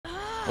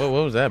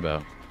What was that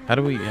about? How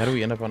do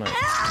we end up on that?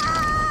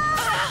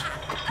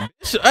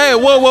 Hey,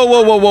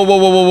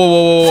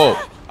 whoa.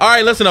 All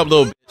right, listen up,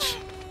 little bitch.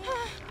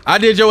 I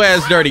did your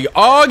ass dirty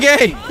all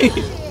game.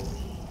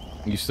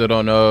 You still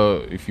don't know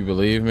if you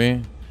believe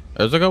me?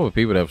 There's a couple of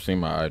people that have seen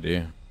my ID. You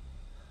know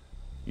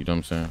what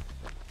I'm saying?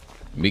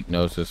 Meek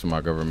knows this is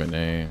my government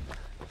name.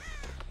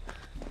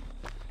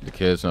 The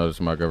kids know this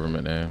is my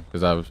government name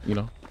because I was, you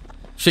know,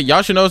 shit.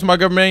 Y'all should know it's my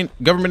government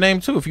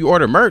name too. If you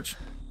order merch,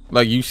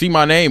 like you see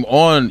my name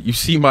on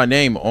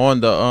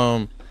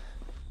the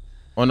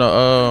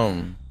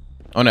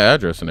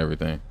address and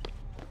everything.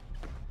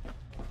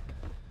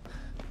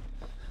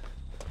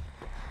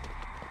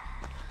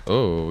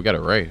 Oh, we got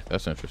a Wraith.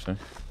 That's interesting.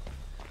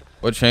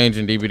 What changed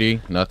in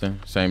DVD? Nothing.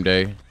 Same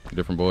day,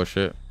 different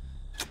bullshit.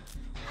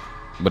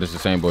 But it's the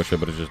same bullshit,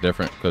 but it's just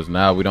different because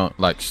now we don't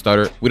like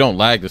stutter. We don't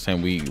lag the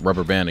same. We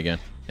rubber band again,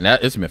 and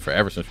that it's been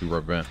forever since we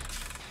rubber band.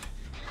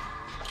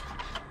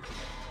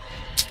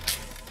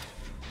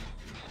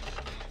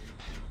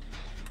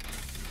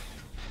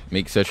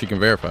 Meek says she can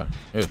verify.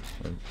 Yeah.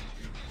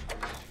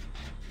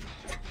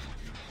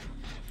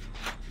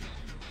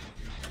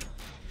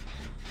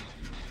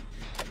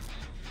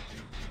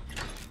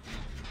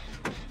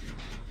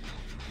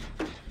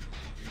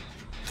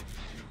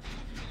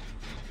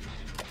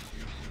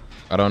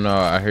 I don't know.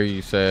 I hear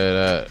you say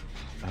that.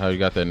 How you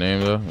got that name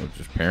though? It's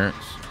just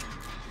parents.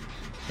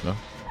 You know,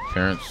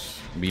 parents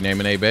be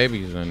naming their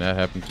babies, and that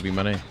happens to be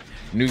my name.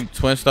 New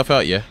twin stuff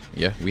out? Yeah.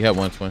 We had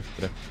one twin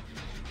today.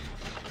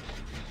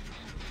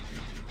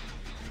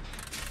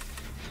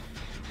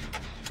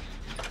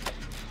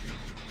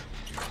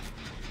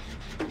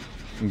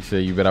 You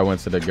said you bet I went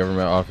to the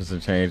government office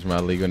and changed my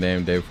legal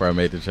name day before I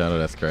made the channel.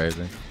 That's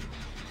crazy.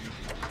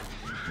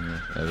 Yeah,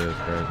 that is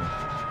crazy.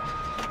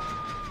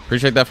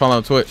 Appreciate that follow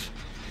on Twitch.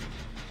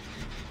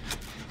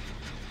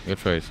 Good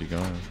choice, you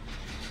going.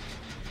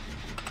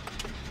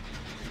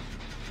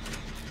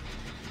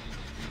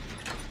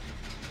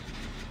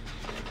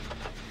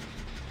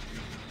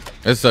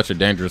 It's such a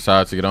dangerous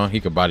side to get on.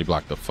 He could body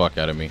block the fuck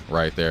out of me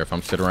right there. If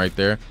I'm sitting right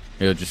there,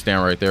 he'll just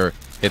stand right there,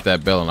 hit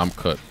that bell, and I'm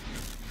cooked.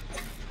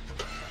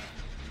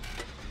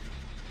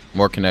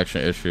 More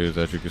connection issues,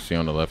 as you can see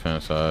on the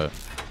left-hand side.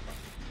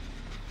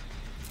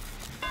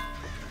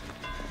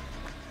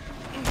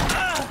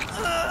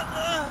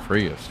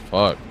 Free as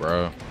fuck,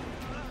 bro.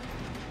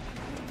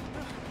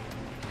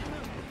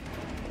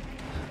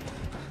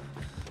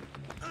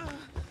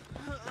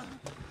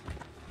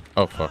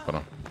 Oh, fuck, hold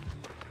on.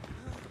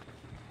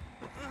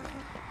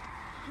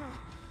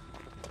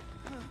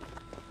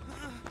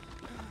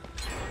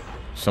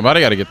 Somebody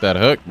got to get that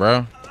hook,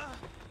 bro.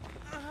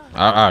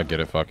 I'll get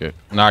it, fuck it.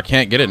 No, I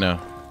can't get it now.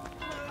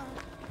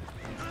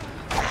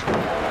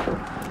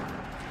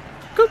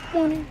 Good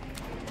morning.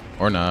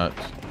 Or not.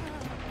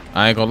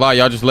 I ain't gonna lie,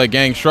 y'all just let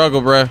gang struggle,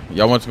 bro.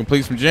 Y'all want to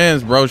complete some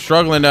gens, bro.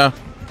 Struggling now.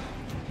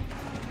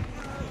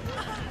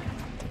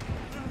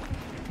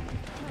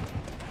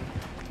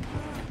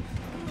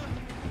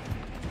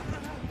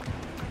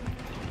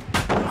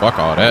 Fuck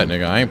all that,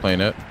 nigga. I ain't playing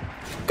that.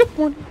 Good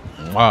morning.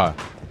 Why?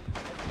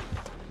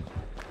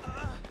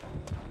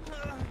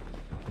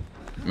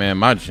 Man,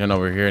 my gen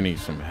over here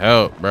needs some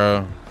help,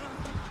 bro.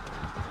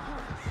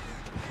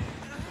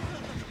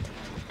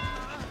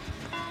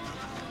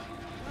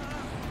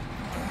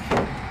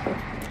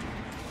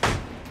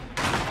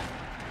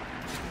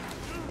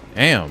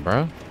 Damn,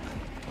 bro.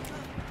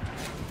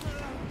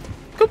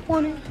 Good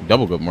morning.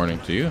 Double good morning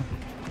to you.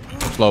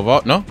 Slow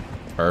vault? No?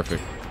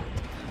 Perfect.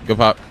 Good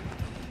pop.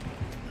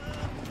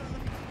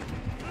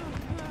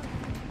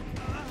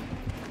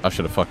 I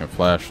should have fucking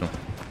flashed him.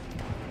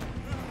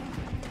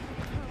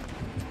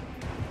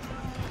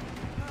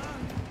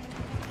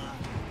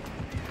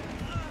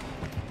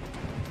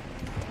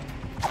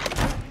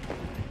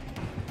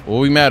 What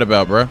we mad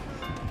about, bro?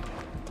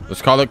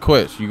 Let's call it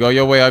quits. You go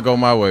your way, I go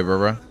my way,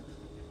 bro.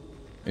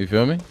 You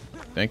feel me?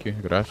 Thank you.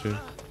 Gracias.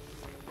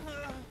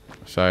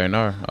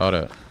 Sayonara. All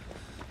that.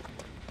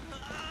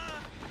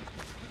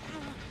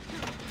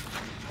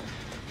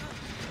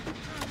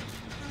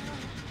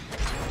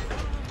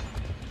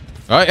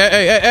 All right,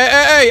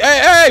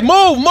 hey,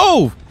 move.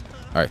 All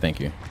right, thank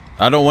you.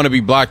 I don't want to be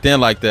blocked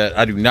in like that.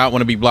 I do not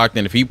want to be blocked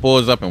in. If he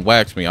pulls up and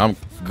whacks me, I'm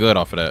good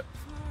off of that.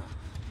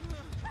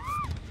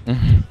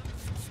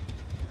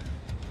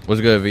 What's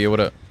good, Via?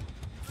 What up?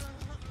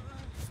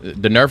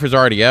 The nerf is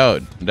already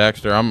out,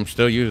 Daxter. I'm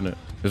still using it.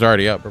 It's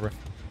already out, bro.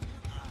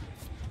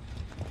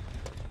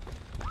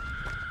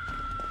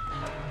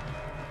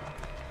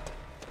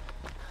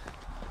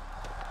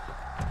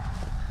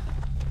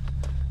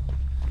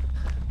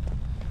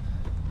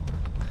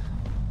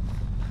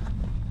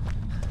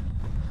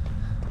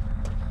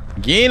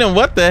 Geenum,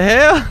 what the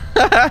hell?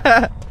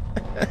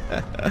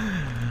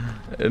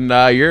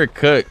 Nah, you're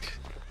cooked.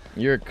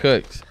 You're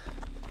cooked.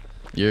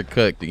 You're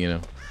cooked, you know.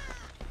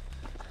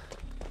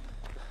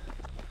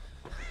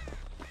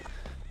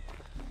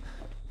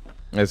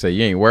 I say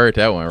you ain't worried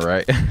that one,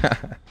 right?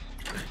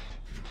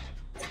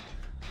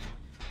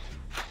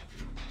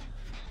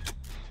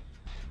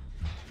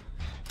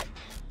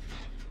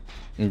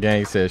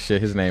 Gang said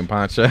shit, his name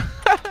Pancho.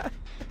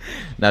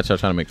 Not y'all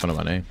trying to make fun of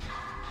my name.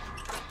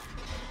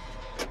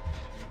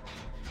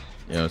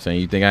 You know what I'm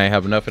saying? You think I ain't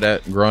have enough of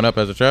that growing up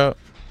as a child?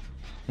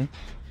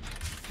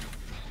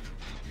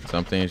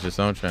 Some things just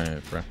don't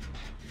change, bro.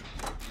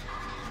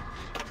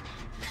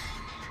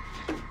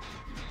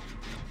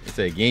 He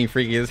said game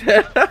freaky as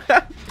hell.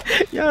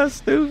 Y'all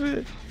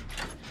stupid.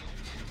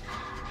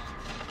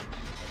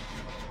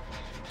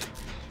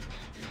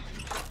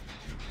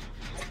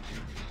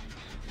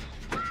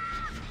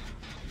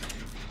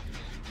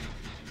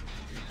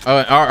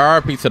 Oh,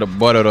 RP to the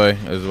Bordeaux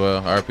as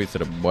well. RP to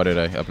the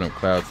Bordeaux up in the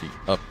clouds. He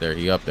up there.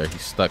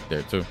 He's stuck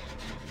there too.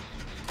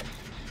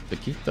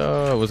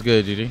 Taquito, what's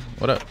good, GG?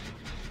 What up?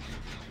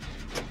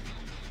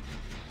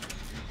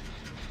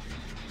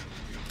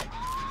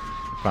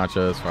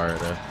 Pancho is fire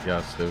there.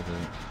 Y'all stupid.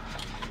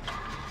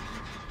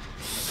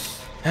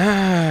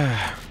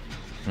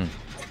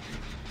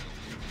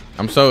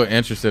 I'm so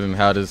interested in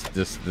how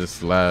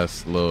this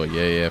last little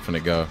yeah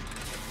finna go,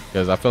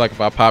 because I feel like if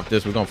I pop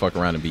this, we're gonna fuck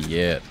around and be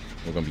yet.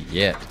 We're gonna be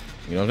yet.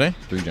 You know what I'm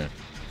saying? 3 gen.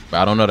 But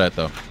I don't know that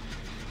though.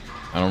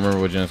 I don't remember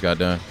what gens got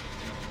done.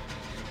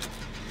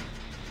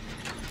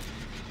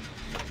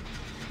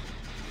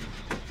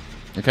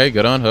 Okay,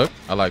 good on hook.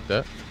 I like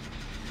that.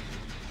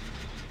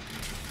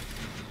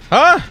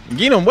 Huh?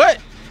 Geenum what?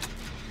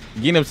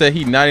 Geenum said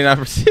he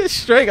 99%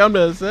 straight. I'm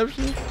the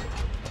exception.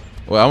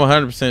 Well,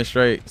 I'm 100%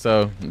 straight,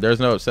 so there's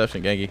no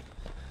exception, Gangy.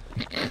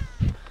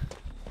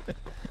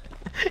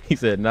 He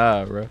said,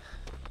 nah, bro.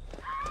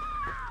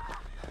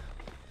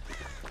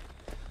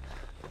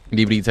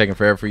 DVD taking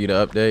forever for you to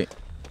update.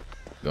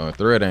 Going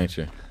through it, ain't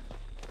you?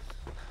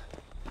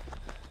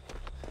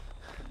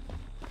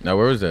 Now,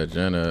 where was that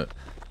gen at?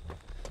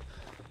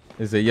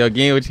 He said, yo,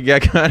 Geen, what you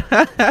got going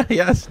on?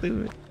 Y'all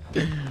stupid.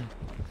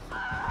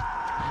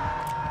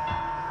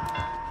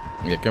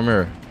 Yeah, come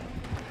here.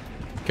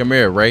 Come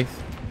here,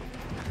 Wraith.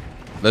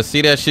 Let's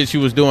see that shit you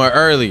was doing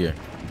earlier.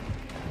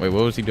 Wait,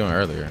 what was he doing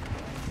earlier?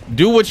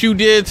 Do what you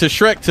did to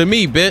Shrek to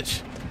me,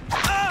 bitch.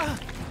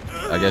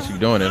 I guess you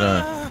doing it,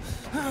 huh?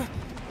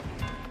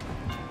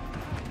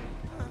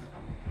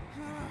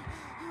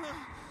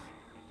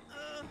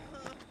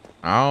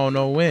 I don't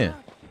know when.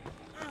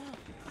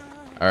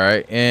 All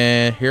right,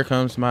 and here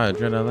comes my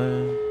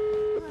adrenaline.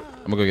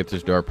 I'm gonna go get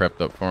this door prepped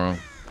up for him.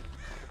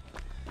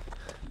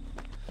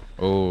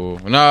 Oh,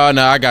 no,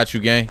 I got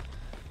you, gang.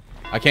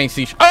 I can't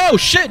see. Oh,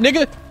 shit,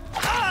 nigga.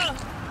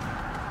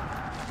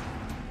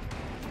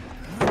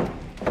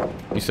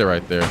 You sit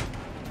right there.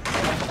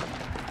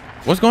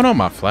 What's going on with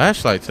my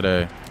flashlight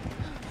today?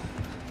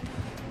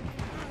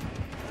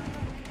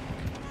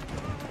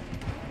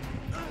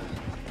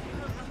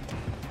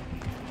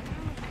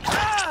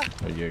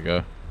 There you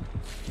go.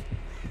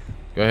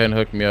 Go ahead and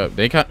hook me up.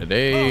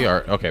 They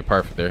are okay.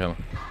 Perfect. There, Helen.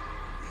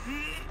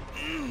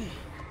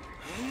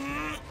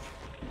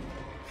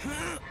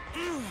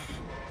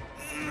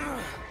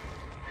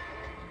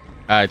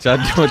 All right, y'all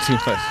doing too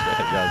much.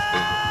 Y'all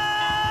stupid.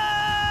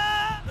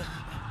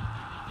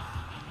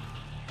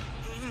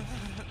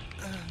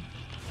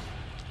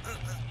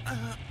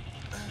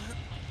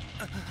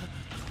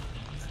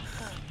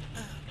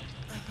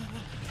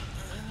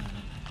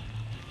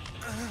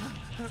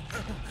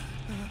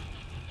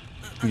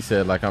 He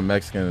said, like, I'm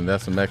Mexican, and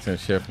that's some Mexican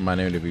shit for my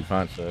name to be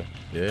Pancho.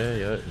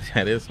 Yeah,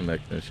 that is some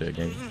Mexican shit,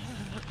 gang.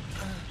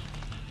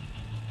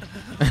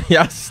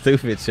 Y'all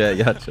stupid, chat.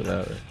 Y'all chill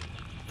out.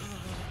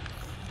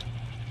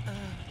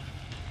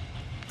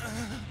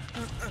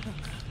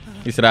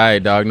 He said, all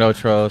right, dog, no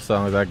troll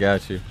songs. I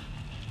got you.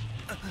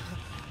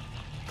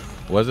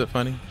 Was it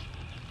funny?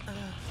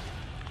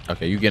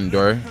 Okay, you getting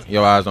door.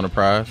 Your eyes on the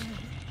prize.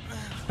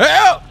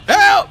 Help!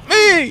 Help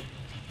me!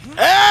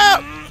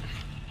 Help!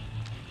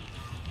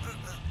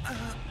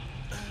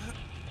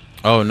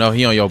 Oh no,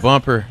 he on your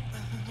bumper.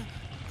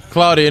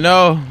 Claudia,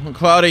 no.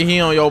 Claudia, he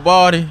on your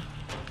body.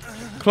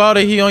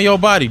 Claudia, he on your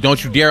body.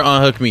 Don't you dare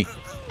unhook me.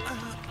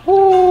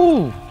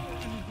 Woo!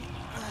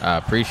 I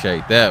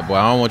appreciate that, boy.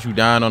 I don't want you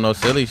dying on no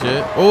silly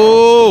shit.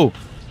 Oh,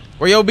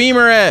 where your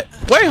beamer at?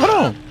 Wait, hold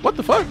on. What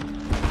the fuck?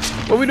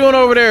 What we doing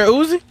over there,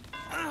 Uzi?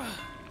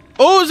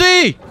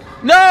 Uzi!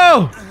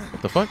 No!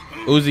 What the fuck?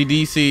 Uzi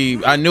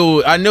DC. I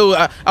knew. I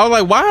was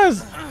like, why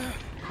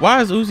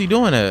is Uzi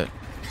doing that?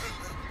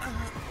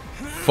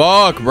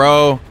 Fuck,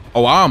 bro.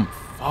 Oh, I'm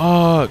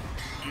fucked.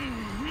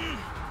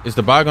 Is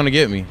the bot gonna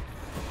get me?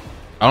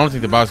 I don't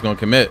think the bot's gonna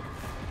commit.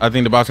 I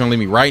think the bot's gonna leave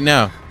me right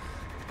now.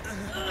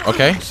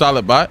 Okay,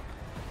 solid bot.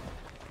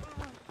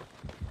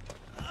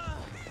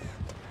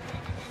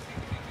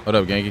 What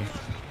up, Genki?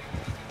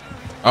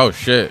 Oh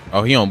shit.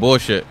 Oh, he on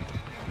bullshit.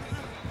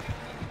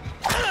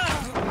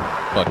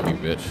 Fuck you,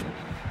 bitch.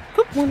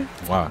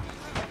 Wow.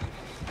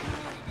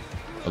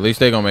 At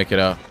least they gonna make it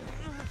out.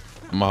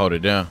 I'm gonna hold it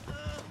down.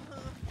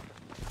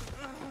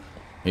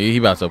 He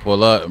about to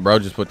pull up, bro.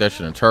 Just put that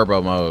shit in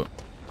turbo mode.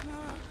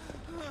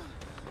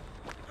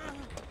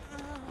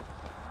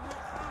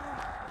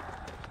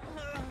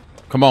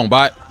 Come on,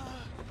 bot.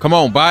 Come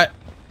on, bot.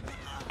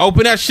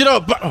 Open that shit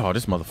up. Oh,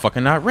 this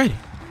motherfucker not ready.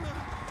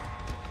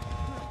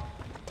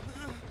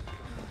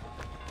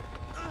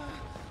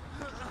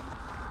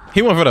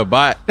 He went for the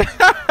bot.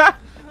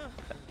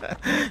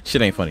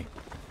 Shit ain't funny.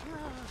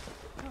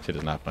 Shit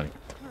is not funny.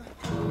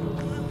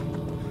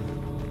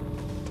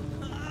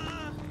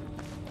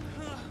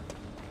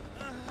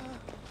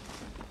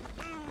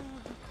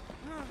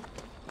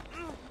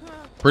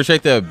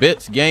 Appreciate the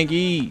bits,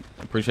 gangy.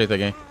 Appreciate that,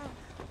 gang.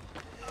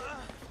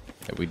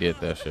 Yeah, we did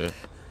that shit.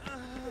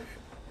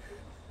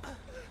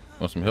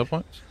 Want some heal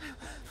points?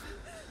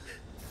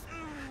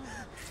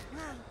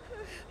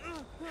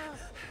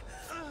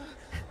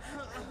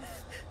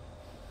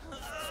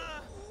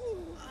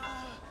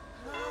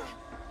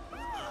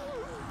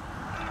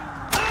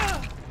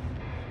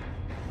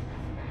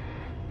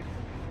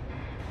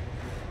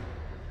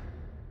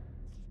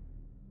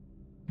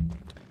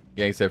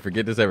 Gang said,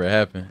 forget this ever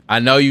happened. I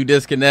know you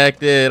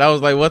disconnected. I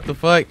was like, what the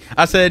fuck?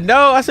 I said,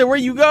 no. I said, where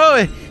you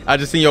going? I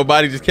just seen your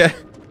body just kept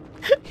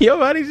your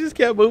body just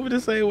kept moving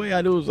the same way.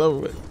 I knew it was over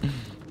with.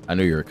 I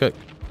knew you were cooked.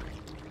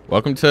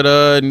 Welcome to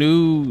the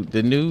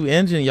new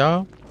engine,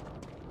 y'all.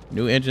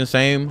 New engine,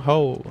 same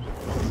hole.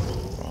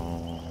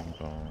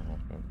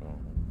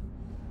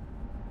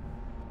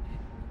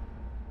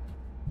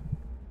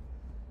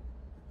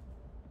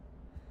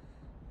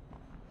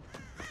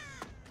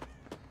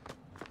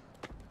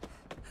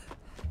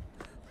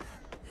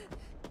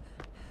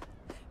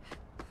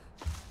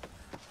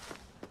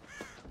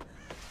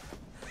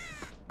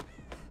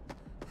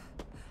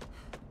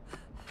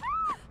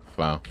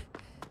 Wow.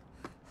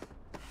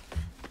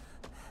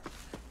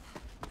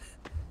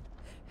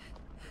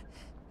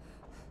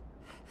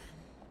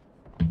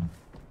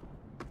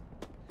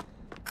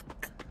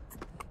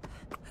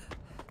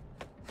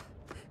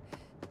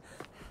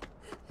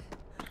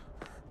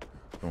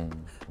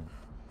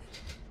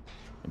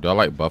 Do I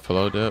like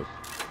buffalo dip?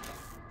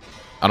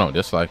 I don't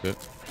dislike it.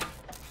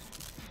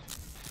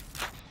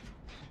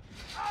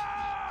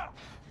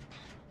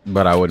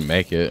 But I wouldn't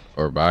make it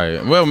or buy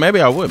it. Well,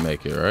 maybe I would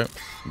make it, right?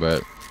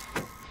 But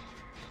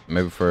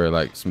maybe for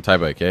like some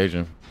type of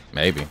occasion,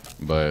 maybe.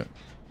 But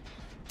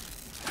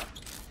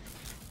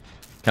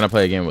can I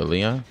play a game with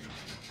Leon?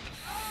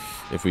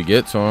 If we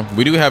get to him.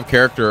 We do have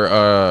character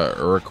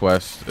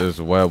requests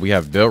as well. We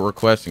have build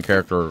requests and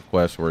character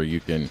requests where you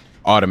can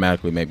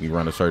automatically make me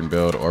run a certain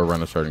build or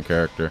run a certain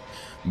character.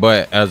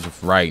 But as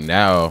of right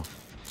now,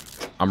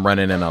 I'm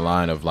running in a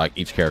line of like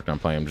each character I'm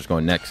playing. I'm just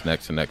going next,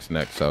 next, and next,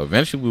 next. So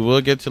eventually we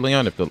will get to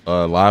Leon if the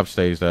live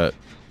stays that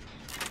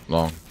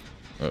long.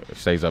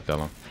 Stays up that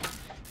long.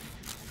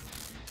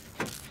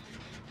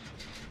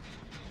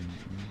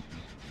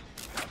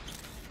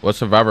 What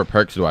survivor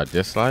perks do I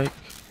dislike?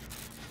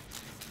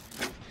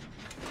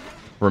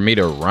 For me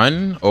to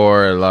run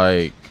or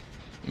like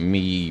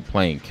me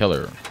playing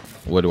killer?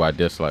 What do I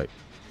dislike?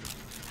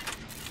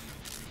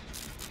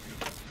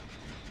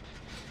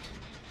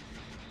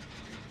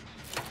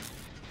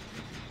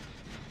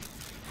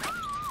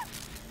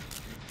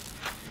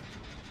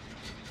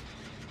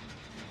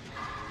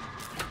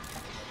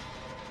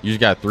 You just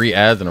got 3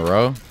 ads in a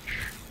row.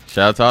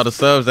 Shout out to all the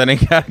subs that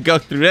ain't gotta go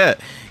through that.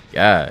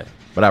 God,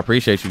 but I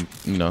appreciate you,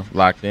 you know,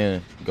 locked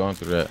in, going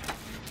through that.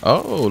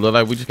 Oh, look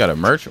like we just got a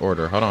merch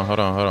order. Hold on, hold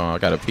on, hold on. I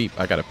got a peep.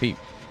 I got a peep.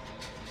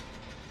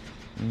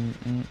 All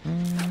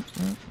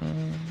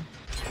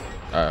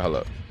right, hold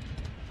up.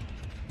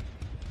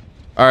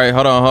 All right,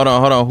 hold on, hold on,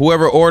 hold on.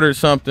 Whoever ordered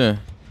something,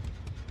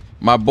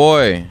 my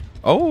boy.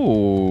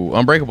 Oh,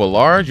 Unbreakable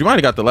Large. You might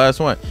have got the last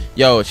one.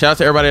 Yo, shout out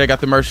to everybody that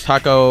got the merch.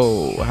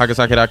 Taco,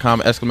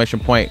 Hagasaki.com, !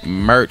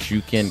 merch.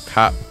 You can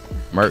cop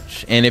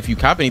merch. And if you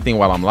cop anything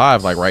while I'm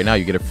live, like right now,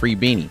 you get a free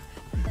beanie.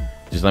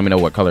 Just let me know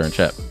what color in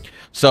chat.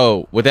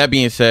 So with that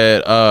being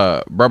said,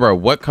 bro,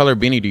 what color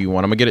beanie do you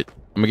want? I'm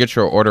gonna get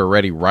your order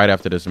ready right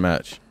after this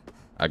match.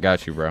 I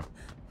got you, bro.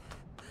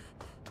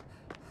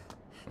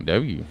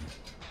 W.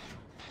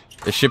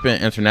 Is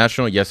shipping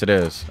international? Yes, it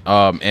is.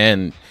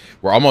 And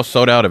we're almost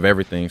sold out of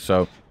everything.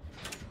 So,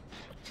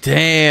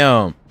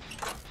 damn.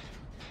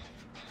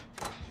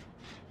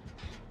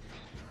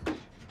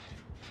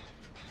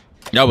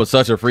 That was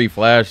such a free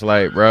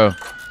flashlight, bro.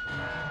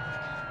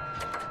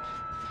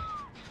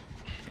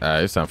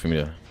 It's time for me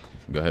to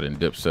go ahead and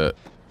dip set.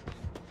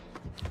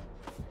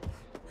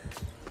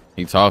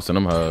 He tossing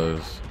them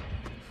hoes.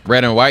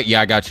 Red and white.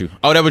 Yeah, I got you.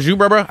 Oh, that was you,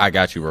 bro? I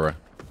got you, bro.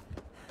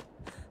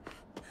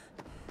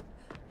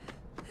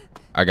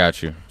 I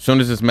got you. As soon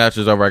as this match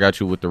is over, I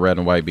got you with the red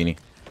and white beanie.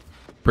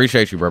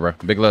 Appreciate you, bro.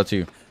 Big love to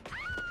you.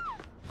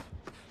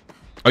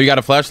 Oh, you got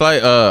a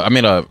flashlight? I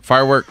mean a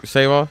firework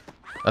save off?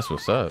 That's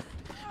what's up.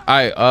 All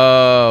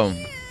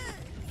right,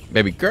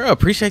 baby girl,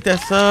 appreciate that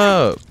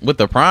sub with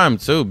the prime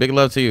too. Big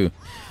love to you.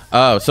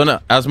 So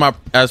now,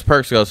 as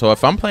perks go, so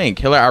if I'm playing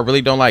killer, I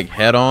really don't like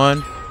head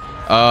on.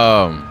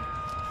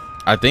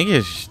 I think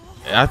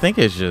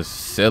it's just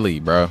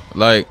silly, bro.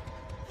 Like,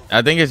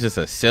 I think it's just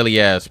a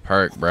silly ass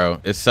perk, bro.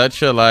 It's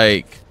such a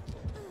like.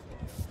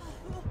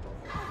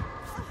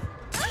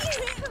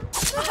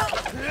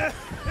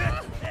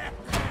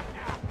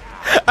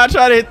 I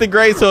tried to hit the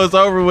grate so it's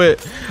over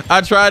with.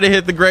 I tried to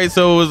hit the grate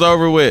so it was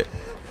over with.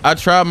 I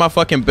tried my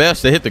fucking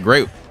best to hit the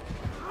grate.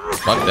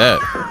 Fuck that.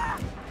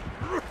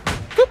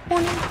 Good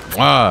morning.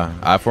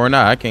 Eye for an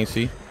eye. I can't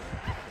see.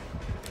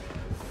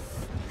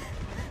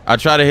 I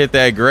try to hit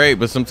that great,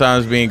 but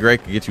sometimes being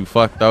great can get you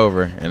fucked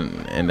over,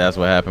 and that's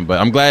what happened. But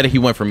I'm glad that he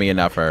went for me and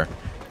not for her.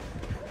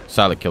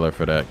 Solid killer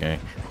for that game.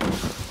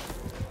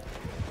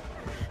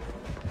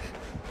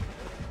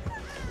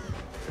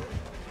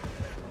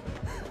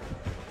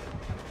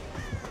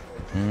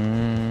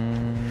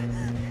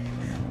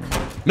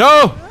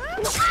 No!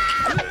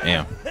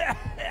 Damn.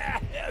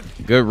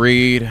 Good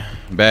read.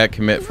 Bad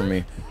commit for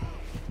me.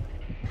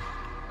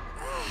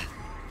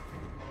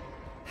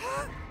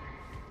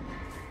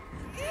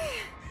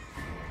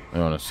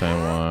 They're on the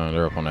same one.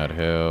 They're up on that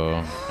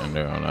hill. And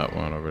they're on that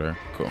one over there.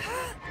 Cool.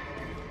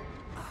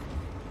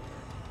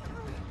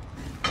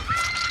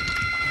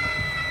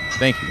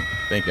 Thank you.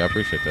 Thank you. I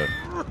appreciate that.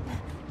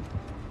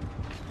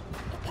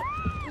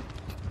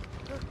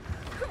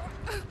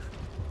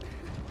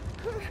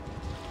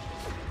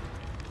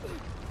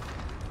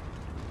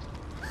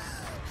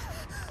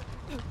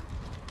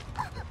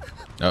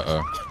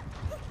 Uh-oh.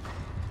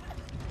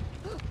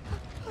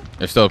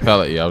 There's still a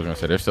pallet. Yeah, I was going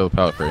to say, there's still a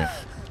pallet for you.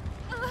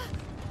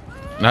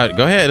 No,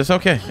 go ahead. It's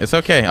okay. It's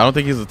okay. I don't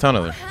think he's a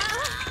tunneler.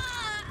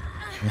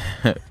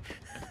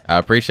 I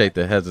appreciate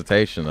the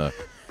hesitation, though.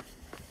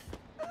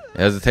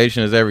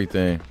 Hesitation is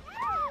everything.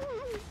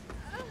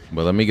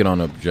 But let me get on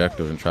the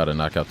objective and try to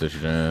knock out this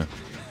gen.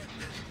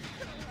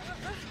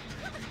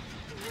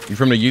 You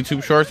from the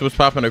YouTube shorts? What's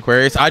popping,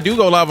 Aquarius? I do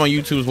go live on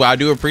YouTube as well. I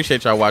do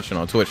appreciate y'all watching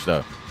on Twitch,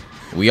 though.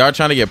 We are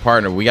trying to get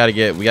partnered. We gotta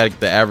get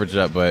the average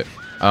up, but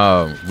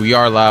we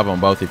are live on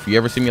both. If you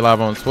ever see me live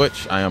on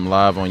Twitch, I am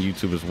live on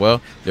YouTube as well.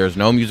 There's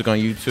no music on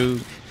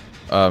YouTube,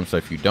 so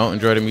if you don't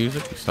enjoy the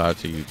music, you slide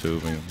to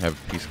YouTube and have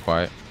a piece of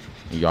quiet.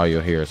 And all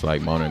you'll hear is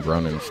like moaning,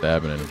 groaning, and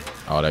stabbing, and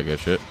all that good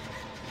shit.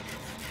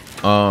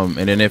 And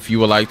then if you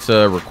would like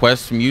to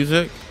request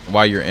music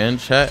while you're in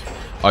chat,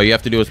 all you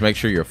have to do is make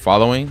sure you're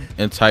following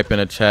and type in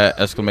a chat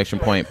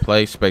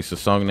 !play space the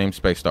song name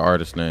space the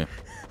artist name.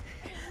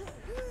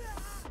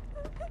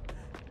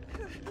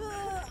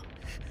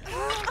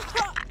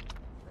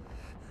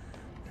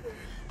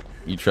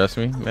 You trust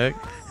me, Meg?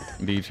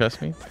 Do you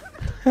trust me?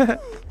 Let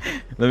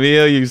me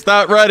heal you.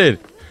 Stop running.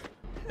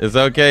 It's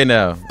okay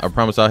now. I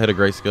promise I'll hit a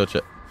great skill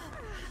check.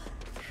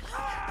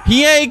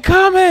 He ain't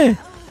coming.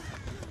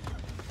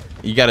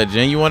 You got a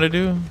gen you want to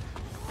do?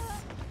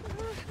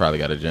 Probably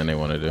got a gen they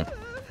want to do.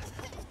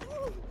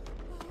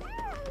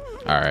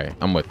 All right,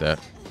 I'm with that.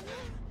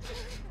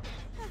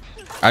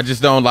 I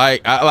just don't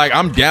like.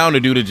 I'm down to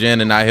do the gen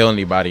and not heal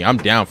anybody. I'm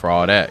down for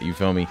all that. You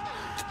feel me?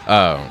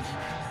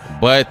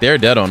 But they're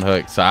dead on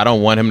hook, so I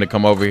don't want him to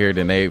come over here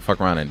then they fuck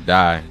around and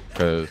die,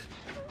 cause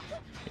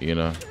you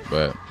know.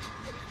 But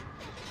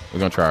we're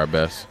gonna try our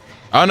best.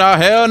 Oh no,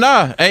 hell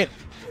no, ain't.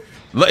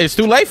 It's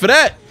too late for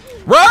that.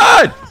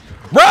 Run,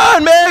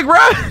 run, Meg,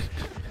 run.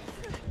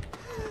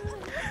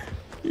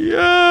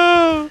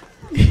 Yo,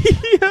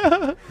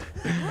 yeah.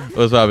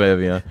 What's up,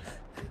 Evian?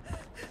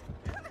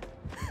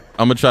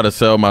 I'm gonna try to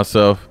sell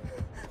myself.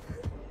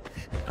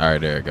 All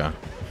right, there you go.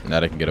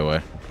 Now they can get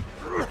away.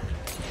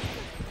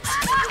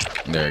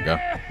 There you go.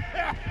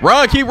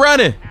 Run, keep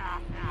running.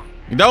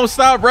 Don't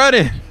stop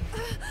running.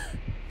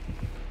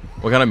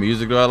 What kind of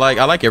music do I like?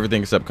 I like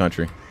everything except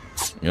country.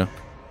 Yeah.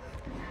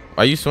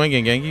 Why you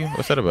swinging, Gengi?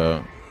 What's that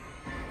about?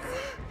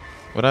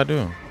 What'd I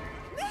do?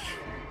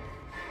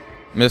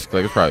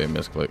 Misclick. It's probably a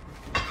misclick.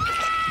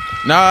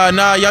 Nah,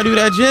 y'all do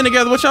that gen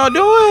together. What y'all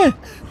doing?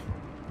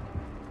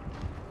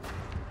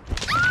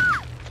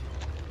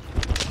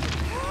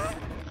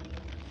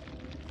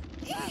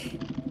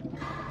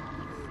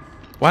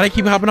 Why they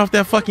keep hopping off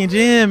that fucking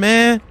gen,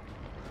 man?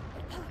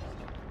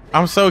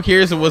 I'm so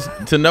curious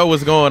to know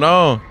what's going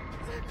on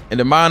in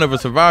the mind of a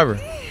survivor.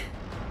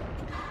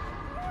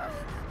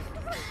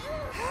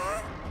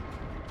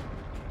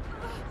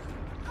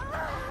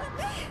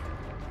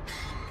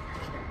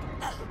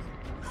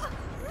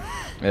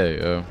 There you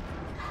go.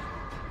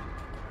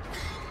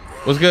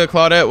 What's good,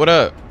 Claudette? What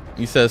up?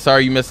 You said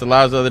sorry you missed the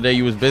lives the other day.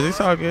 You was busy.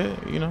 It's all good,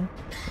 you know.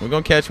 We're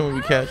gonna catch you when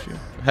we catch you.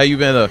 How you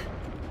been, though?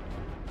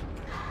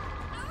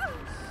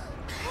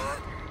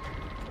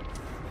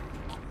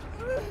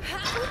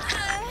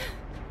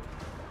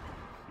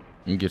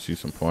 Let me get you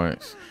some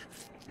points.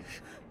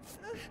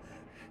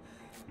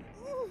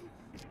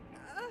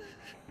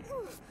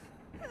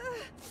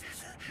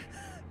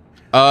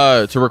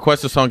 To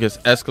request a song is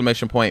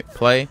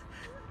 !play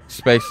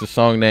space the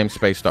song name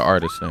space the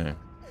artist name.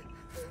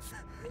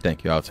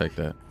 Thank you. I'll take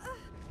that.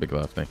 Big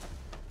love. Thank you.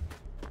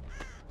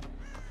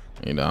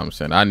 You know what I'm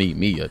saying? I need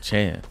me a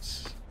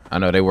chance. I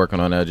know they working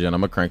on that gen.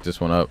 I'm gonna crank this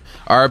one up.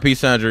 RP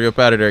Sandra, you're up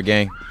out of there,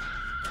 gang.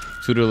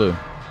 Toodaloo.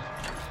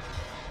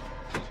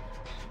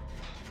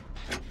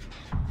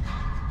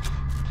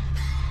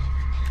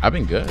 I've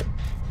been good.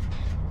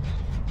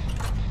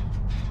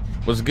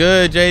 What's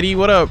good, JD?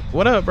 What up?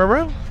 What up,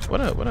 bro? What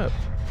up? What up?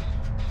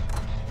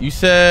 You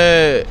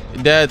said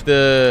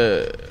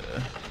that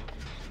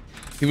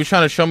he was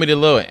trying to show me the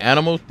little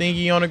animal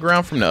thingy on the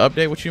ground from the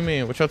update. What you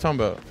mean? What y'all talking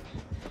about?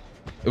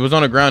 It was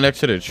on the ground next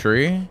to the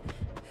tree.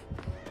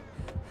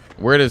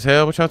 Weird as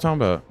hell. What y'all talking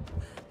about?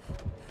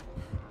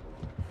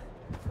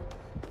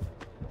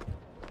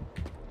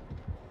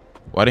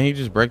 Why didn't he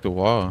just break the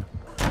wall?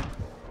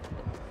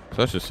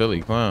 Such a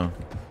silly clown.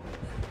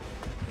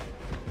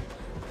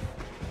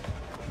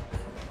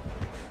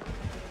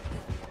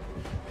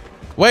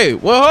 Wait,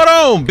 well,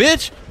 hold on,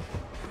 bitch.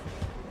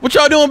 What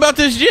y'all doing about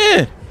this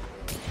gin?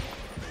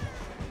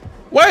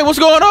 Wait, what's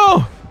going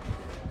on?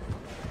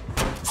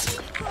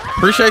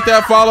 Appreciate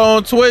that follow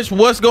on Twitch.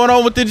 What's going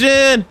on with the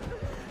gin?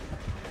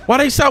 Why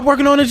they stop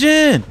working on the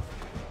gin?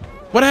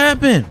 What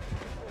happened?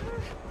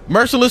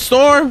 Merciless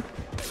storm?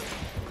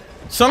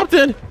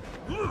 Something?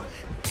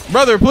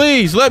 Brother,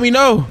 please let me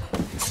know.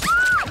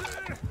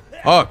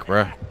 Fuck,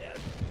 bruh.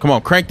 Come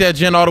on, crank that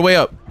gin all the way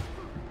up.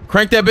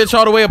 Crank that bitch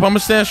all the way up. I'm gonna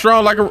stand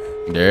strong like a...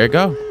 There you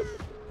go.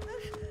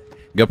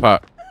 Good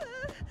pop.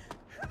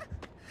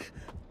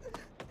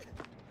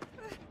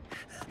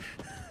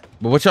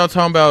 But what y'all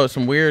talking about?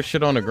 Some weird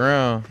shit on the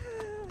ground.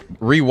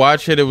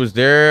 Rewatch it. It was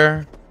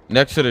there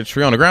next to the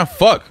tree on the ground.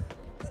 Fuck.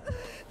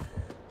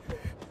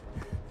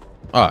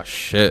 Oh,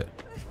 shit.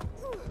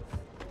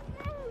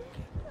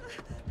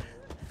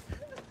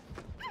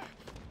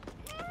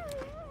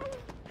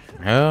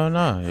 Hell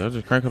no. Y'all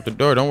just crank up the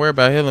door. Don't worry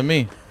about healing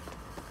me.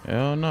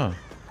 Hell no.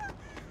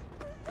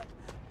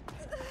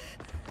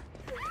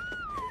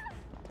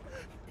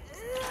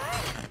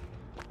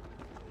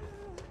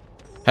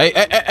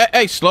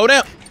 Hey, slow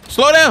down.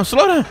 Slow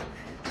down.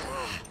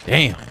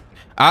 Damn.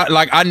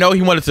 I know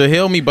he wanted to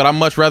heal me, but I'd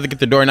much rather get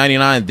the door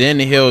 99 then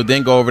heal,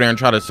 then go over there and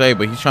try to save.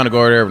 But he's trying to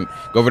go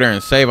over there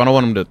and save. I don't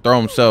want him to throw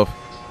himself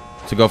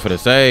to go for the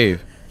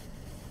save.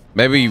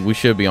 Maybe we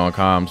should be on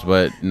comms,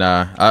 but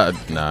nah.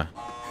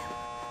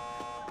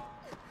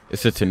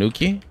 It's a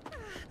Tanuki?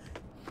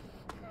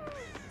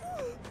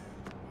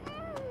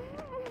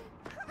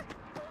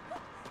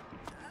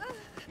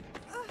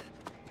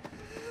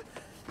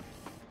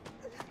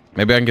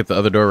 Maybe I can get the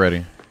other door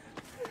ready.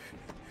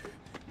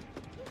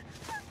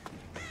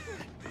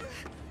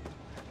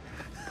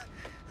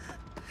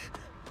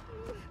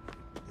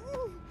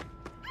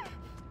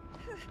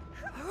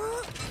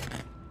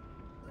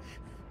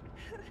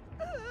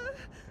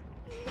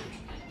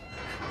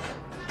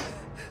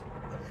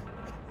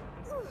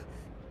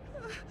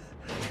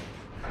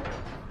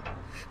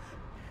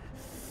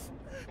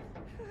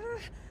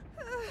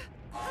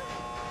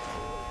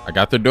 I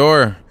got the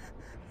door.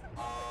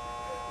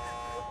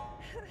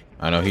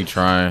 I know he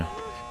trying.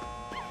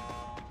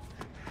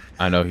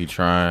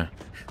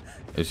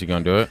 Is he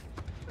gonna do it?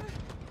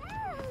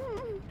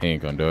 He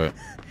ain't gonna do it.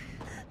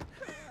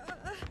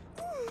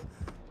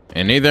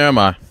 And neither am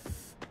I.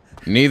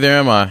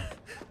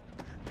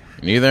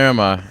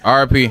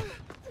 RP.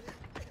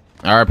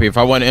 If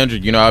I wasn't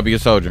injured, you know I'd be a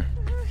soldier.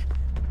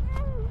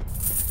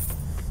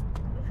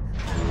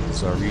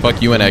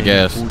 Fuck you in that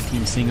gas.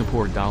 14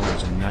 Singapore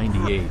dollars and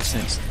 98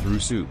 cents through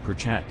super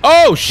chat.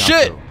 Oh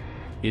shit!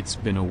 It's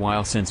been a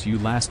while since you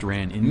last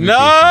ran in.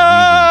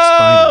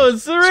 No,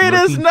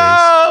 Cerritos,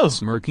 no!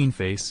 Smirking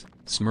face.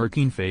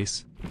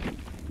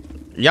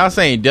 Y'all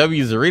saying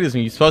W Cerritos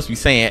when you supposed to be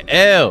saying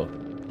L.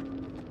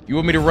 You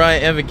want me to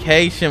run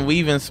invocation,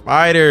 weaving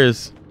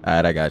spiders? All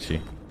right, I got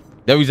you.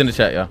 W's in the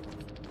chat, y'all.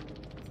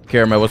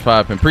 Caramel, what's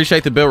poppin'?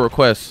 Appreciate the bill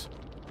request.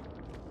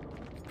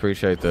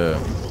 Appreciate the.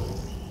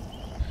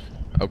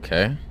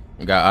 Okay,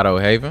 we got Otto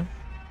Haven.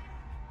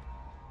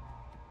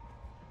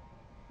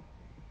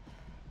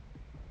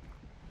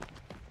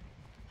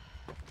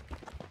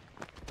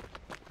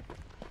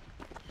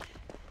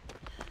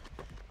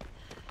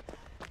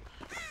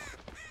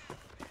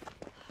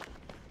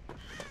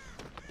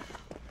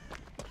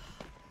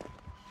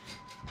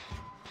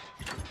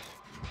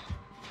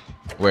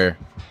 Where?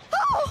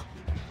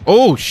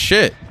 Oh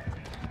shit!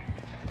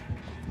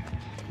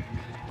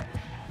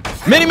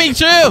 Mini me,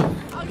 chill.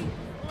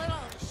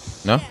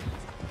 No.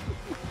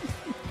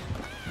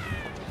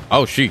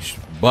 Oh, she's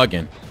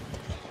bugging.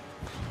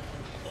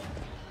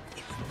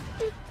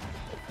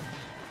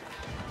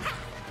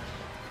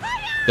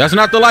 That's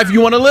not the life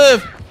you want to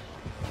live.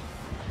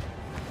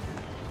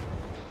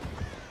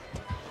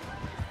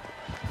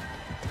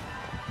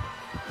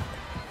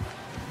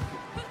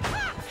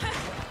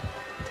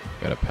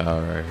 Got a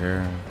pal right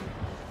here.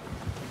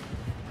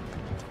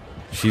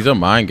 She's a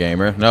mind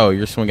gamer. No,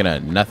 you're swinging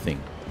at nothing.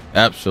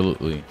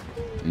 Absolutely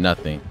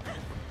nothing.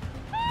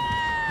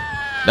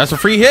 That's a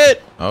free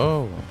hit.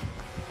 Oh.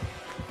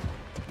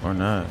 Or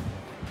not.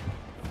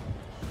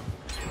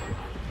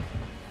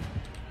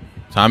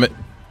 Time it.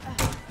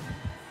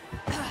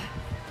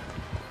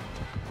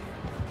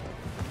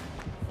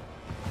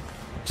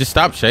 Just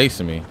stop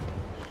chasing me.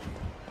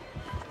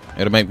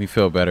 It'll make me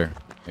feel better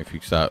if you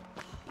stop.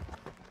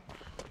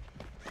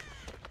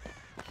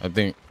 I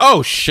think.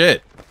 Oh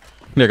shit!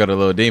 There got a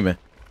little demon.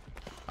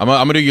 I'm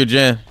gonna do your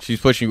gen. She's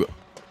pushing you.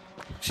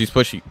 She's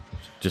pushing.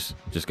 Just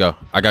go.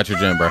 I got your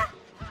gen, bro.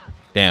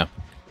 Damn.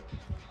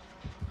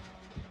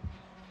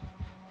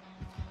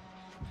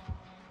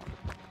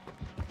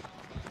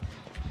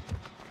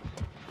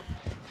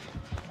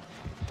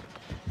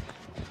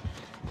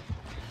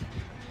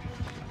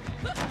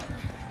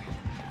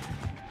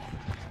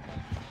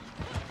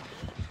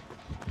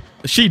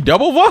 She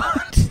double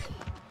vault?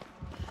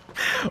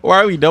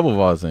 Why are we double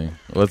vaulting?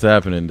 What's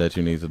happening that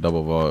you need to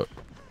double vault?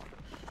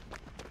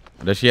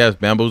 Does she have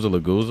bamboozle or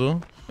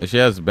goozle? If she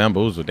has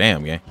bamboozle,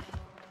 damn, gang.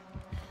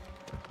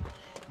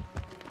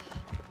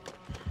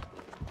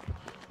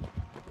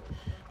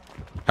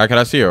 How can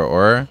I see her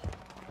aura?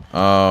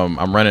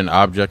 I'm running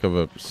object of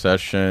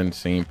obsession,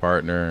 scene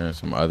partner, and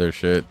some other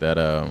shit that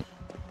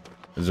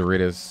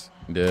Zaritas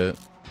did.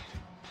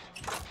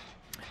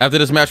 After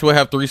this match, we'll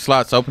have 3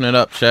 slots opening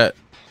up, chat.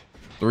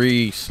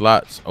 3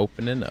 slots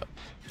opening up.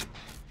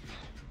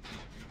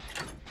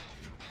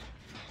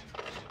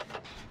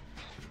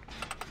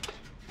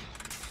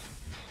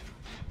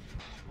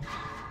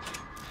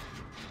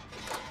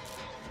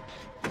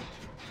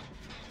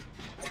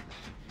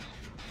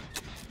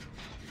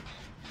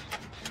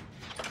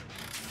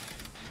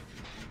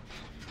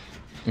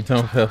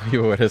 Don't tell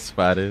you where the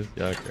spot is.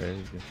 Y'all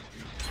crazy.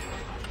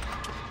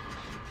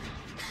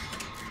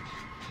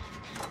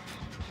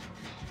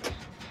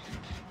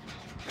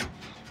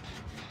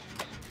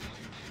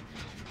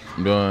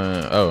 I'm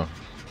doing. Oh,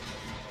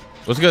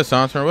 what's good,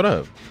 Saunter? What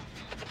up?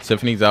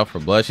 Tiffany's out for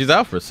blood. She's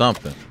out for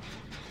something.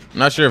 I'm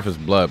not sure if it's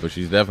blood, but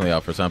she's definitely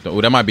out for something. Oh,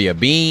 that might be a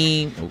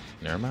beam. Oh,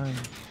 never mind.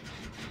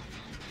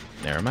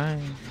 Never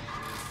mind.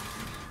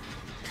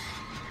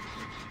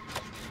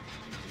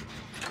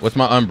 What's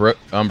my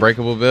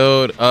unbreakable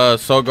build?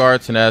 Soul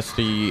Guard,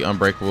 Tenacity,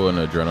 Unbreakable, and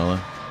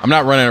Adrenaline. I'm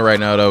not running it right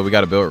now, though. We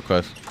got a build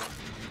request.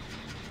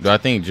 Do I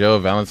think Jill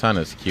Valentine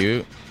is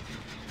cute?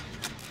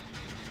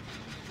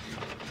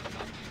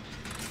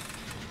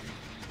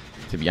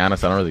 To be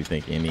honest, I don't really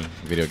think any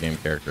video game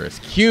character is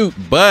cute,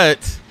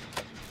 but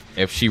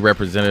if she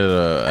represented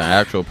an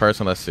actual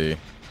person, let's see.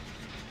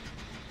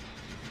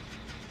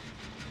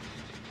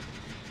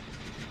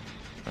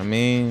 I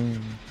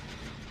mean,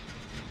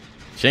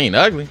 she ain't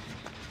ugly.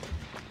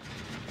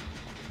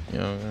 You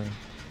know what I mean?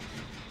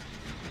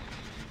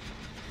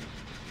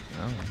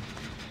 I don't know.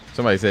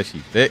 Somebody said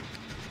she's thick.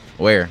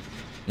 Where?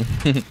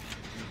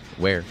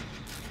 Where?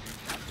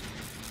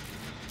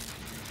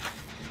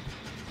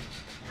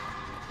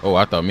 Oh,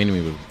 I thought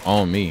Mini-Me was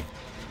on me.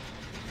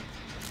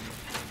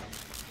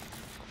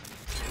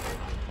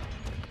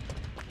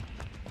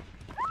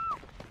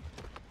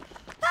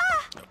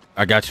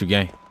 I got you,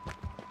 gang.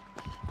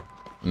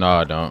 No,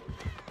 I don't.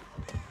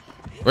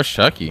 Where's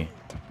Chucky?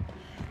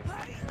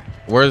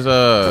 Where's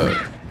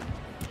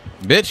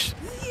bitch?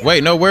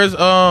 Wait, no, where's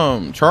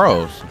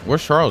Charles?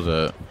 Where's Charles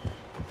at?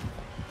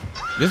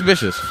 This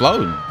bitch is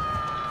floating.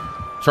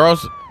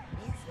 Charles,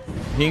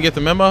 he didn't get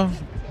the memo?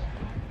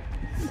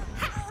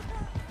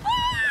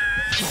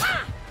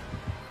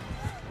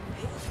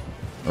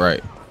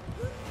 Right.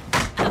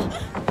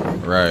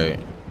 Right.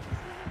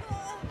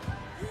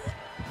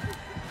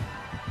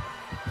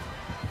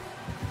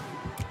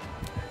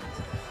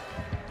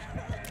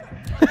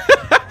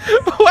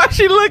 Why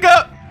she look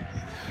up?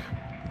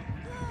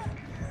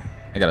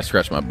 I gotta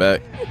scratch my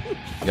back.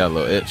 Got a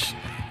little itch.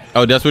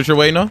 Oh, that's what you're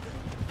waiting on?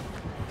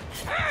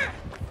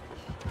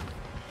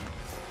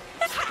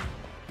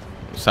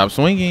 Stop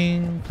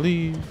swinging,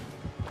 please.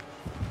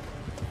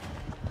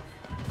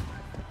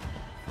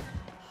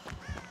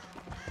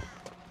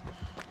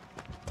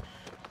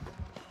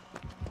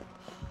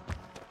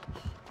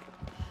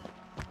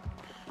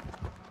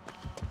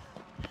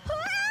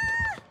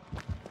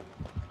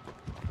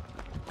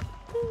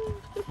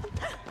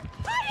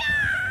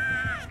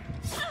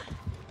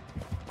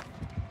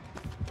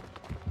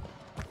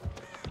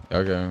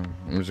 Okay,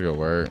 I'm just gonna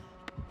work.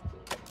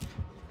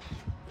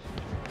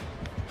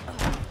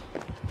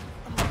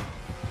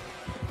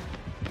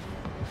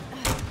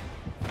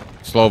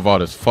 Slow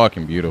vault is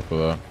fucking beautiful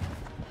though.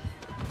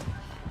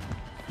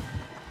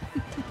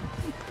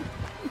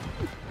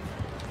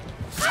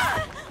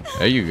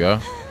 There you go.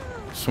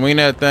 Swing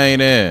that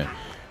thing in.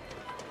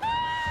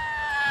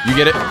 You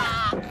get it?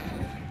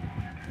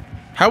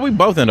 How we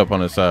both end up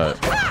on this side?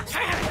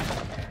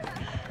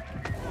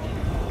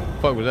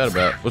 What was that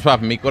about? What's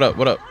poppin', Meek? What up?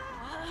 What up?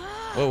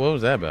 What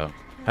was that about?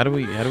 How do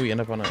we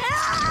end up on that?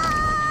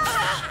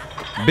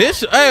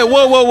 Bitch, hey,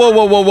 whoa.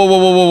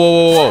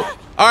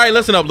 All right,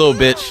 listen up, little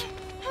bitch.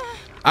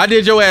 I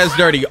did your ass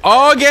dirty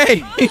all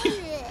game.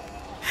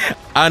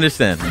 I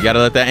understand. You gotta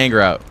let that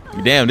anger out.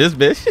 Damn, this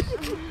bitch.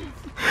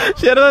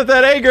 She had to let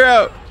that anger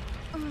out.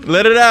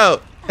 Let it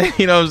out.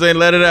 You know what I'm saying?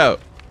 Let it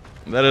out.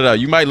 Let it out.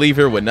 You might leave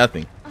here with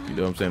nothing. You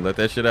know what I'm saying? Let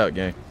that shit out,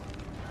 gang.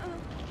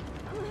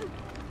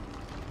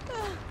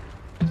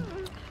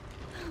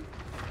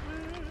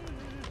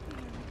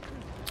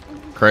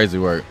 Crazy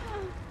work.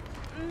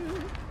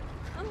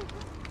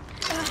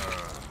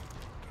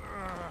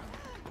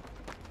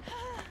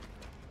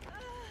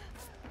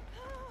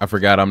 I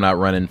forgot I'm not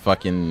running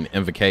fucking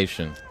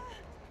invocation.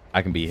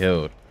 I can be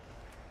healed.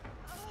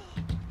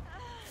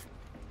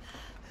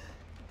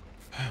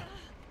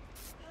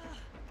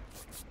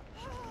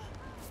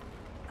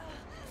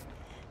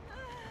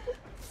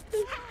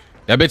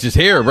 That bitch is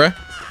here, bruh.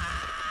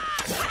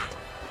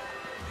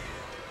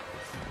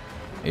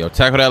 Yo,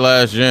 tackle that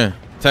last gen.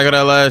 Tackle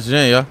that last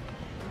gen, yo.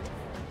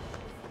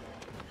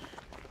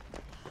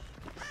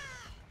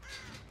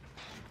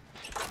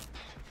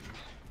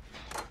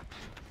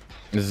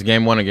 This is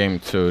game 1 and game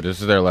 2. This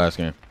is their last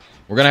game.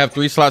 We're gonna have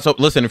 3 slots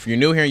open. Listen, if you're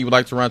new here and you would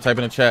like to run, type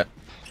in the chat !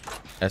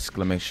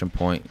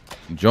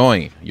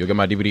 Join. You'll get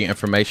my DVD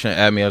information.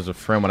 Add me as a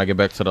friend when I get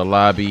back to the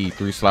lobby.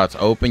 3 slots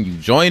open. You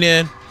join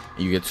in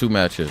and you get 2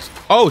 matches.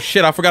 Oh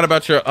shit, I forgot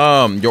about your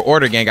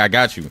order, gang. I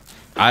got you.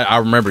 I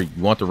remember. You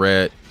want the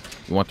red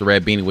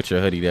beanie with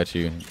your hoodie that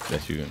you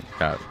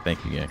got.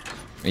 Thank you, gang.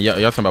 And y'all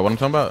talking about what I'm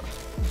talking about?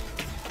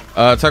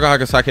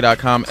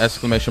 Hagasaki.com !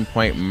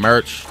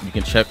 Merch. You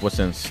can check what's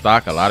in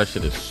stock. A lot of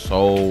shit is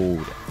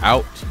sold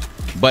out.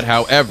 But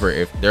however,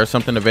 if there's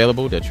something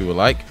available that you would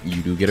like,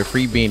 you do get a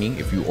free beanie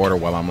if you order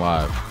while I'm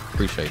live.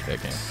 Appreciate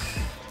that, game.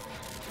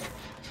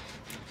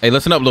 Hey,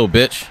 listen up, little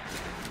bitch.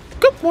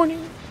 Good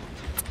morning.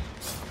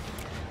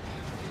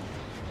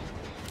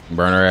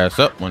 Burn her ass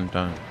up one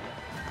time.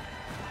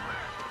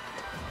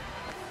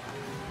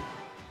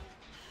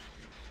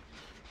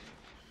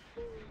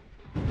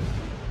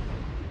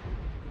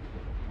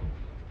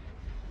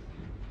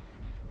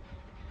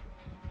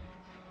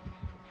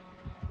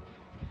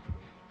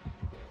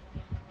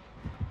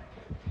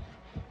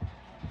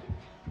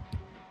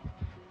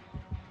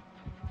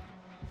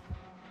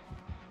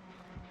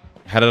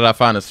 How did I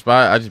find a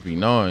spot? I just be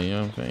knowing, you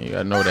know what I'm saying? You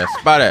gotta know where that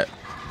spot at.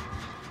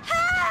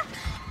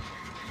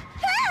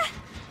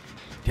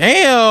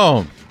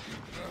 Damn!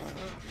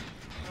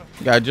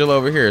 Got Jill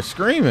over here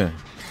screaming.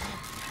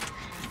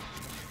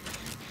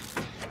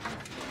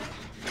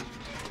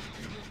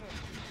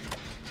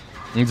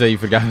 You say you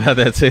forgot about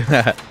that too.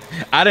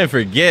 I didn't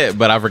forget,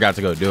 but I forgot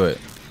to go do it.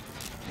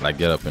 Like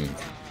get up and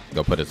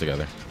go put it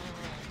together.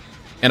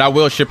 And I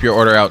will ship your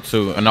order out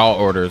too, and all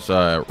orders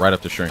right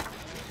up the stream.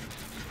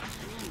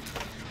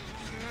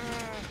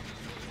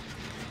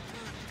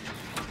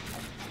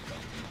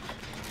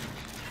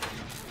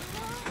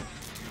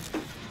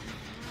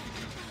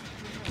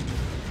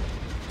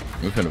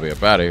 We finna be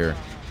up out of here.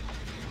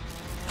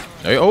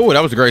 Hey, oh,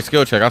 that was a great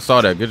skill check. I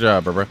saw that. Good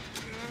job, bro. We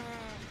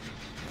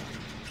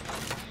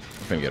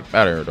finna get up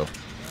out of here, though.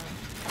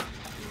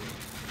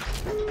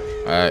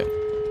 All right.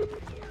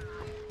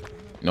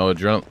 No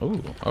adrenaline.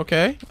 Ooh,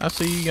 okay. I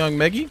see you, young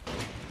Meggie.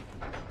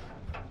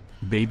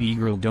 Baby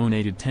girl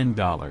donated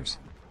 $10.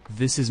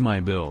 This is my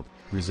build.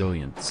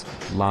 Resilience.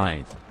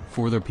 Lithe.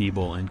 For the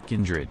people and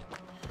kindred.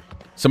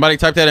 Somebody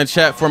type that in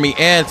chat for me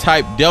and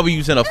type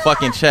W's in a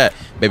fucking chat.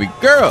 Baby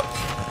girl.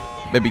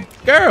 Baby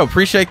girl,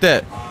 appreciate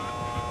that.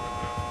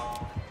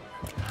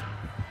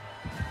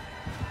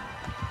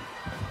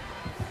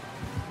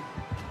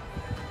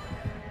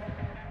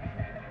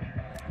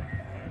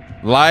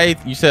 Lithe,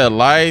 you said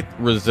lithe,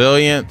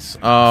 resilience.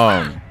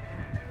 Lithe,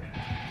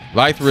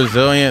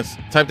 resilience.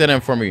 Type that in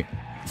for me.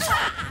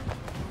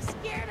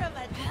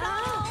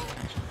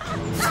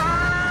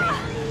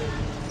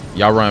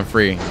 Y'all run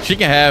free. She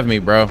can have me,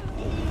 bro.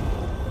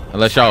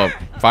 Unless y'all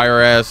fire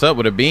her ass up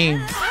with a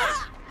beam.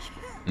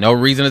 No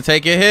reason to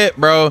take a hit,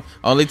 bro.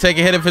 Only take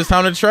a hit if it's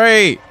time to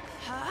trade.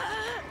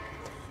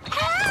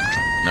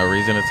 No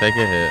reason to take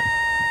a hit.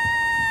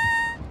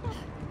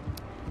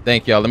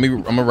 Thank y'all. I'm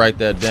gonna write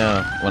that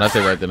down. When I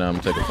say write that down,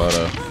 I'm gonna take a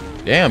photo.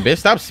 Damn, bitch,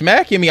 stop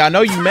smacking me. I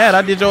know you mad.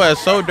 I did your ass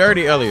so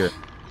dirty earlier.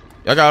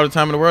 Y'all got all the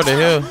time in the world to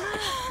heal.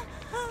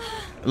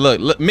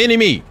 Look, mini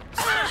me.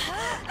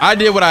 I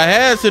did what I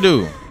had to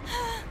do.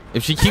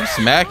 If she keeps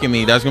smacking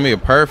me, that's gonna be a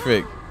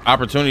perfect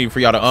opportunity for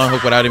y'all to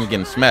unhook without even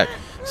getting smacked.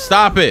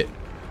 Stop it.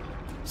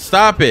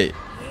 Stop it.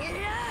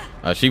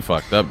 She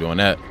fucked up doing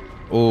that.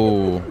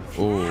 Ooh,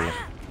 ooh.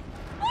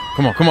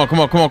 Come on, come on, come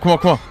on, come on, come on,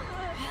 come on.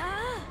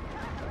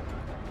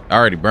 I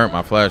already burnt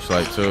my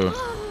flashlight too.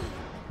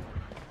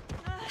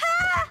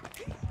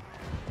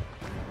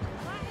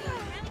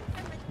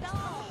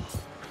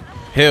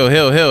 Heal,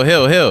 heal, heal,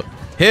 heal, heal,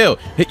 heal.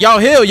 Y'all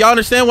heal. Y'all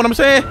understand what I'm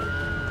saying?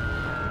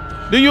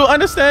 Do you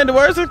understand the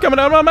words that's coming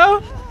out of my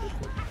mouth?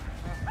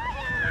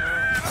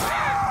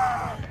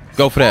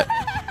 Go for that.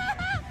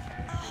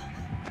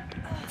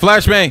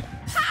 Flashbang.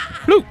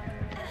 Bloop.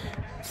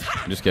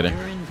 Just kidding.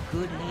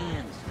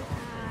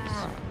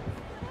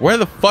 Where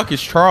the fuck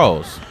is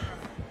Charles?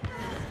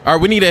 All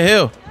right, we need a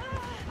heal.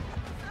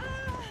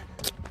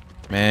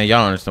 Man,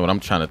 y'all don't understand what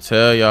I'm trying to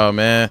tell y'all,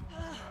 man.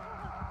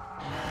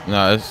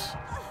 No, it's...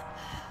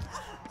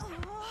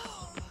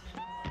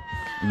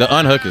 The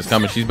unhook is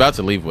coming. She's about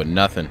to leave with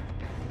nothing.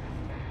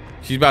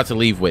 She's about to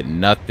leave with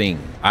nothing.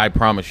 I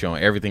promise you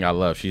on everything I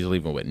love, she's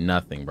leaving with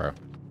nothing, bro.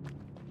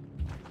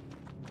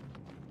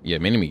 Yeah,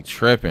 Mini-Me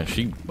tripping.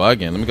 She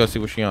bugging. Let me go see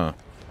what she on.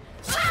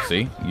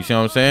 See? You see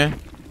what I'm saying?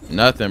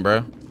 Nothing,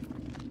 bro.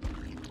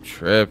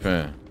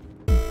 Tripping.